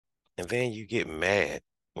And then you get mad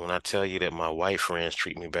when I tell you that my white friends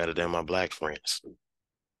treat me better than my black friends.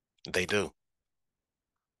 They do.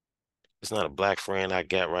 It's not a black friend I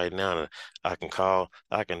got right now that I can call.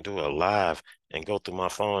 I can do a live and go through my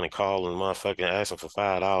phone and call and motherfucking ask them for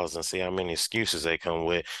 $5 and see how many excuses they come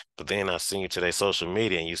with. But then I send you to their social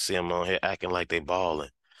media and you see them on here acting like they balling.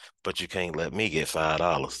 But you can't let me get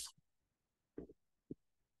 $5.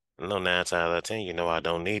 No, 9 times out of 10, you know I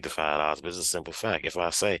don't need the $5, but it's a simple fact. If I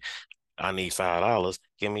say I need $5,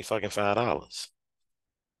 give me fucking $5.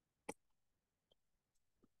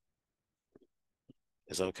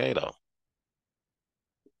 It's okay though.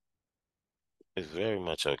 It's very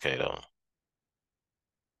much okay though.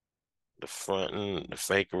 The fronting, the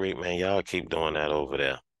fakery, man, y'all keep doing that over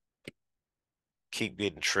there. Keep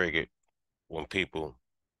getting triggered when people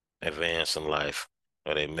advance in life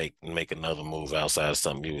or they make another move outside of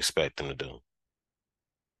something you expect them to do.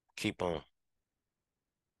 Keep on.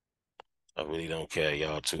 I really don't care.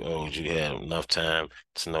 Y'all too old. You had enough time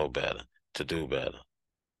to know better, to do better.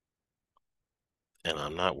 And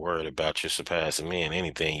I'm not worried about you surpassing me in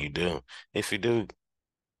anything you do. If you do,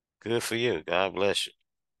 good for you. God bless you.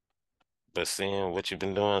 But seeing what you've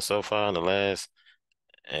been doing so far in the last,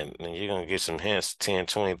 and you're gonna get some hints 10,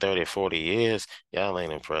 20, 30, 40 years, y'all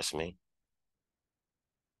ain't impressed me.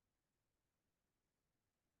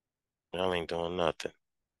 Y'all ain't doing nothing.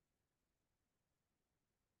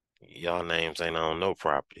 Y'all names ain't on no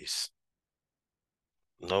properties,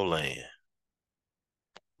 no land,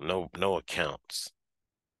 no accounts.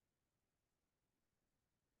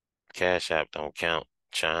 Cash App don't count.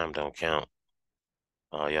 Chime don't count.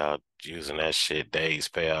 Oh, y'all using that shit, days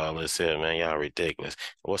pay, all this here, man. Y'all ridiculous.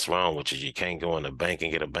 What's wrong with you? You can't go in the bank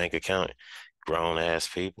and get a bank account? Grown ass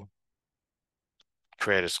people.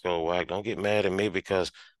 Credit score whack. Don't get mad at me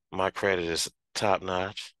because my credit is top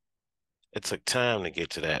notch. It took time to get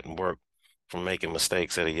to that and work from making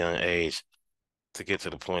mistakes at a young age to get to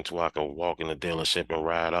the point where I can walk in the dealership and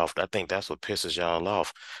ride off. I think that's what pisses y'all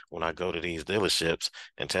off when I go to these dealerships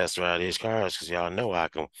and test drive these cars because y'all know I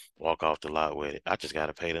can walk off the lot with it. I just got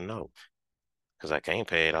to pay the note because I can't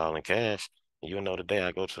pay it all in cash. You know, the day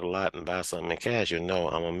I go to the lot and buy something in cash, you know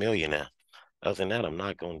I'm a millionaire. Other than that, I'm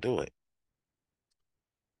not gonna do it.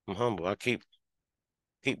 I'm humble. I keep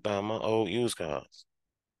buying my old used cars.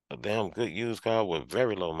 A damn good used car with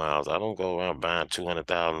very low miles. I don't go around buying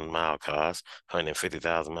 200,000 mile cars,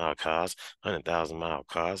 150,000 mile cars, 100,000 mile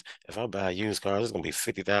cars. If I buy a used car, it's gonna be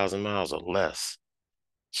 50,000 miles or less.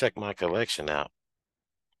 Check my collection out.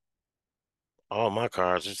 All my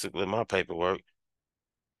cars, just with my paperwork,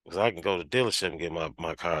 because I can go to the dealership and get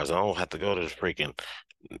my cars. I don't have to go to the freaking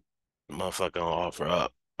motherfucker on offer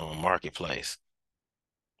up on Marketplace.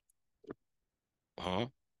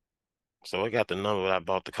 So I got the number that I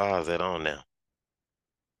bought the cars at on now.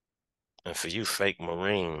 And for you fake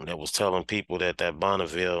Marine that was telling people that that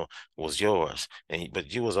Bonneville was yours,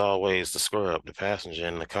 but you was always the scrub, the passenger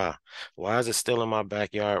in the car. Why is it still in my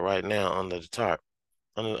backyard right now under the tarp,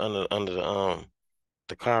 under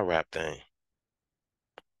the car wrap thing?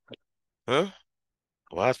 Huh?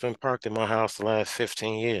 Why it's been parked in my house the last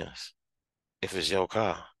 15 years? If it's your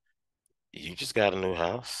car, you just got a new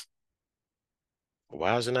house.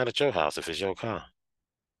 Why is it not at your house if it's your car?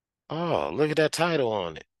 Oh, look at that title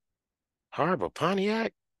on it. Harbor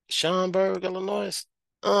Pontiac, Schaumburg, Illinois.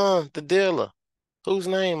 The dealer. Whose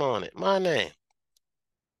name on it? My name.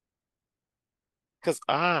 Because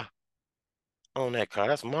I own that car.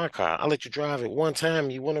 That's my car. I let you drive it one time.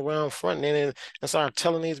 You went around front and started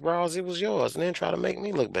telling these bros it was yours and then try to make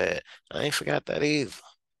me look bad. I ain't forgot that either.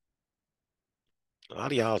 A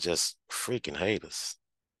lot of y'all just freaking haters.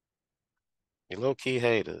 You low-key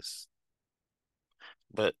haters.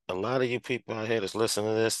 But a lot of you people out here that's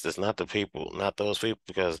listening to this, it's not the people, not those people,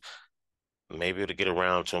 because maybe to get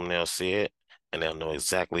around to them, they'll see it and they'll know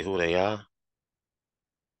exactly who they are.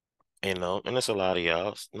 You know, and it's a lot of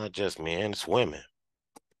y'all. It's not just men, it's women.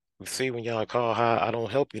 You see, when y'all call high, I don't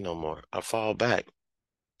help you no more. I fall back.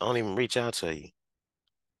 I don't even reach out to you.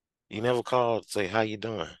 You never call to say how you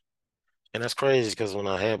doing. And that's crazy because when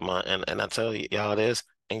I had and I tell y'all this,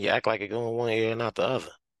 and you act like it going one ear and not the other.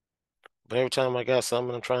 But every time I got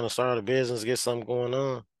something, I'm trying to start a business, get something going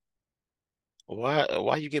on.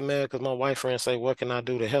 Why you get mad because my white friends say, what can I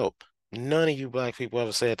do to help? None of you black people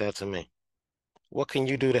ever said that to me. What can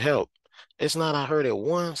you do to help? It's not I heard it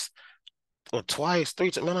once or twice, three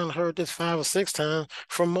times. Man, I heard this 5 or 6 times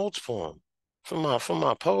from multiple of 'em. From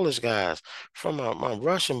my Polish guys, from my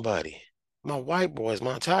Russian buddy, my white boys,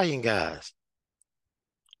 my Italian guys,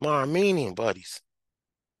 my Armenian buddies.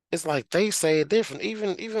 It's like they say it different.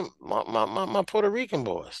 Even my Puerto Rican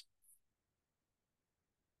boys.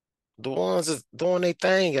 The ones that's doing their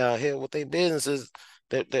thing out here with their businesses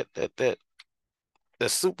that's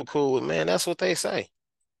super cool with, man, that's what they say.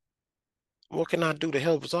 What can I do to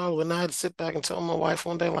help us all? And I had to sit back and tell my wife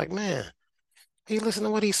one day, like, man, he listen to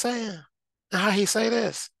what he's saying. And how he say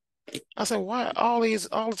this. I said, why all the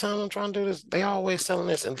time I'm trying to do this, they always selling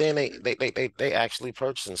this, and then they actually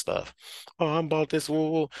purchasing stuff. Oh, I bought this.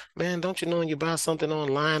 Woo, woo. Man, don't you know when you buy something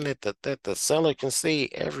online that the seller can see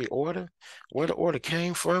every order, where the order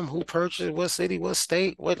came from, who purchased, what city, what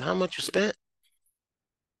state, what how much you spent?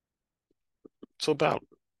 So about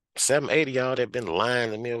 7, 8 of y'all that been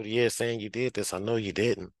lying to me over the years saying you did this, I know you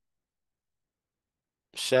didn't.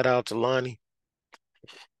 Shout out to Lonnie,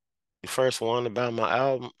 the first one about my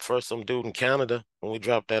album, first some dude in Canada when we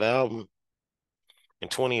dropped that album in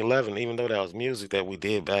 2011, even though that was music that we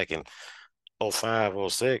did back in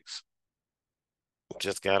 '05, '06.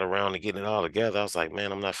 Just got around to getting it all together. I was like,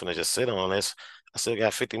 man, I'm not finna just sit on this. I still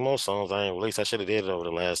got 50 more songs I ain't released. I should have did it over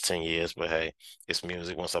the last 10 years, but hey, it's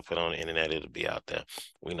music. Once I put it on the internet, it'll be out there.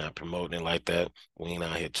 We're not promoting it like that. We ain't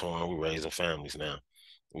out here touring. We're raising families now.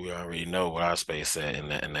 We already know what our space at in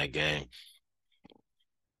that game.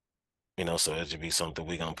 So it should be something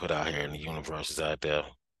we gonna put out here in the universe is out there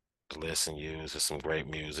to listen, use. It's some great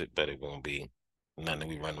music, but it won't be nothing that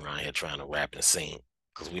we run around here trying to rap and sing.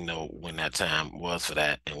 Because we know when that time was for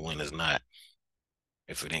that and when it's not.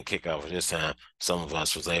 If we didn't kick off at this time, some of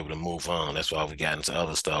us was able to move on. That's why we got into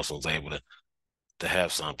other stuff and was able to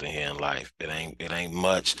have something here in life. It ain't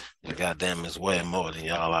much, but goddamn it's way more than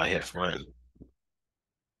y'all out here fronting.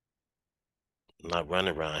 I'm not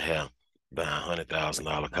running around here buying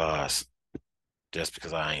 $100,000 cars just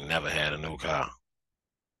because I ain't never had a new car.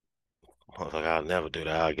 Motherfucker, I'll never do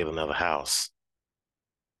that. I'll get another house.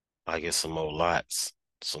 I get some more lots,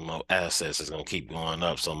 some more assets that's gonna keep going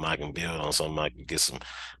up, something I can build on, something I can get some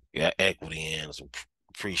equity in, some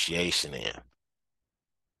appreciation in.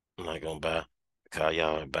 I'm not gonna buy a car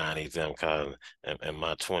y'all are buying these damn cars and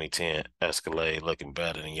my 2010 Escalade looking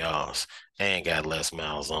better than y'all's and got less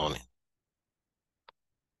miles on it,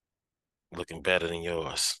 looking better than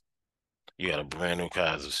yours. You got a brand new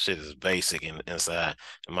car. This shit is basic inside,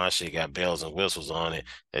 and my shit got bells and whistles on it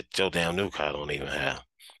that your damn new car don't even have.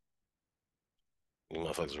 You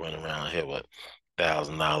motherfuckers running around here with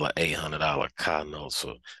 $1,000, $800 car notes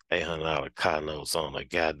for $800 car notes on a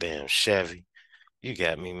goddamn Chevy. You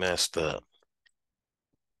got me messed up.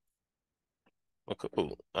 Well,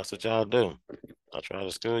 cool. That's what y'all do. I try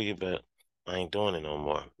to school you, but I ain't doing it no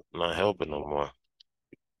more. I'm not helping no more.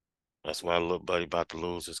 That's why little buddy about to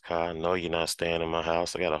lose his car. I know you're not staying in my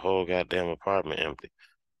house. I got a whole goddamn apartment empty.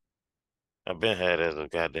 I've been had as a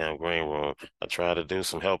goddamn green room. I try to do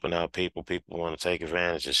some helping out people. People want to take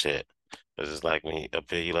advantage of shit. It's just like when you up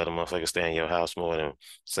here, you let a motherfucker stay in your house more than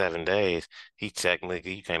 7 days. He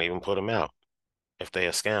technically, you can't even put him out. If they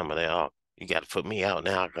a scammer, they all, you got to put me out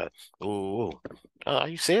now. I got, ooh. Are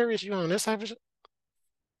you serious? You on this type of shit?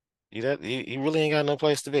 You really ain't got no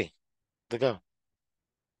place to be to go.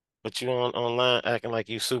 But you online acting like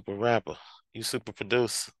you super rapper, you super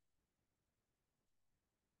producer,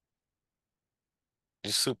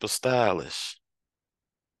 you super stylish,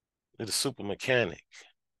 you the super mechanic.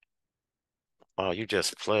 Oh, you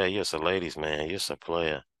just a player. You're just a ladies man. You're just a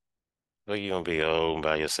player. But you gonna be old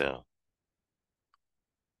by yourself.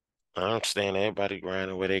 I understand everybody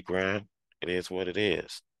grinding where they grind. It is what it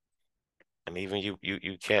is. And even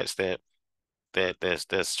you cats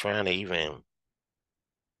that's trying to even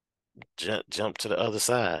jump to the other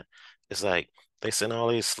side. It's like they send all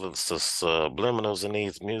these subliminals in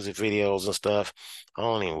these music videos and stuff. I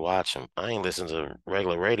don't even watch them. I ain't listened to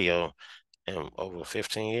regular radio in over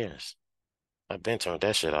 15 years. I've been turned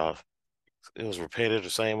that shit off. It was repetitive, the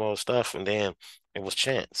same old stuff, and then it was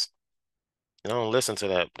chance. And I don't listen to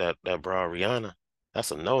that bra Rihanna.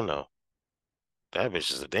 That's a no-no. That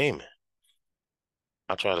bitch is a demon.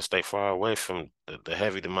 I try to stay far away from the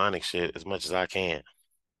heavy demonic shit as much as I can.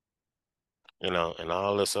 And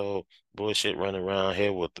all this old bullshit running around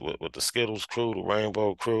here with the Skittles crew, the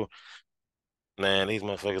Rainbow crew. Man, these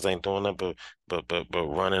motherfuckers ain't doing nothing but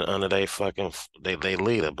running under they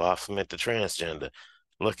leader, Baphomet the transgender.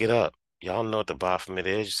 Look it up. Y'all know what the Baphomet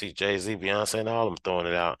is. You see Jay-Z, Beyonce, and all of them throwing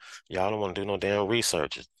it out. Y'all don't want to do no damn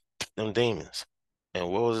researches. Them demons. And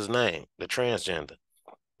what was his name? The transgender.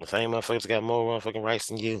 The same motherfuckers got more motherfucking rights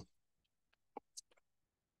than you.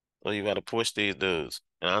 So you gotta push these dudes.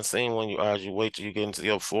 And I seen when you argue, wait till you get into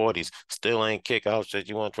your 40s, still ain't kick out shit.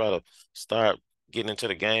 You want to try to start getting into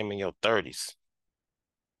the game in your 30s.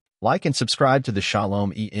 Like and subscribe to the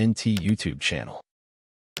Shalom ENT YouTube channel.